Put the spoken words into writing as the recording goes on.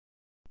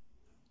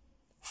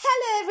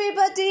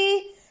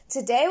everybody!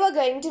 Today we're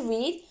going to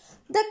read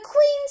The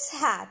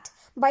Queen's Hat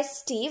by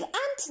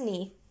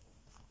Antony.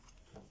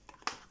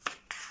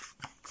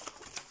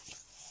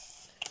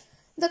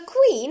 The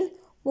Queen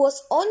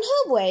was on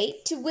her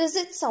way to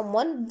visit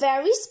someone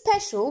very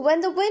special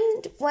when the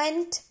wind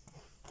went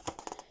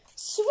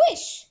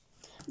swish.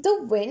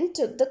 The wind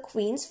took the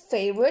Queen's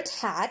favorite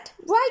hat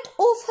right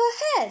off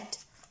her head.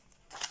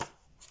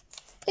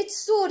 It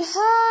soared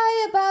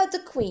high above the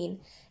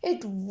Queen.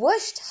 It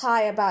whooshed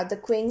high above the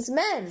Queen's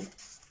men.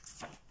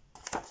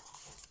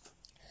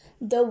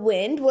 The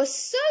wind was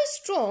so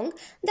strong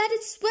that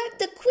it swept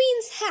the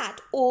Queen's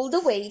hat all the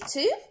way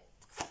to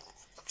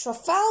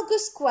Trafalgar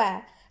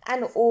Square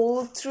and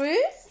all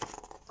through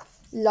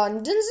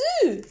London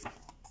Zoo,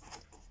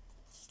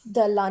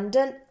 the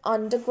London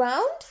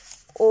Underground,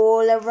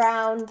 all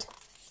around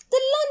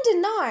the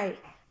London Eye,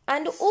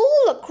 and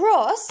all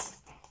across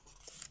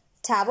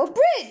Tower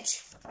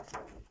Bridge,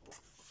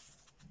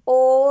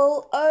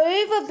 all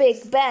over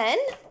Big Ben,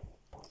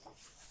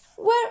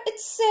 where it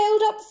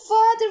sailed up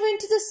further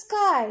into the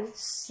sky,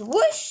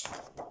 swoosh,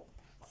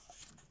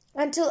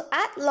 until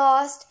at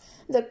last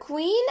the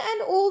Queen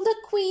and all the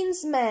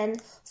Queen's men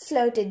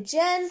floated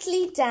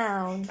gently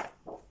down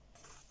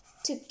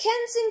to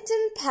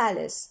Kensington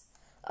Palace,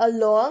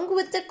 along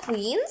with the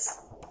Queen's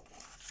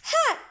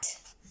hat.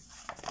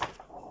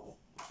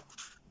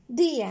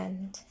 The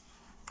end.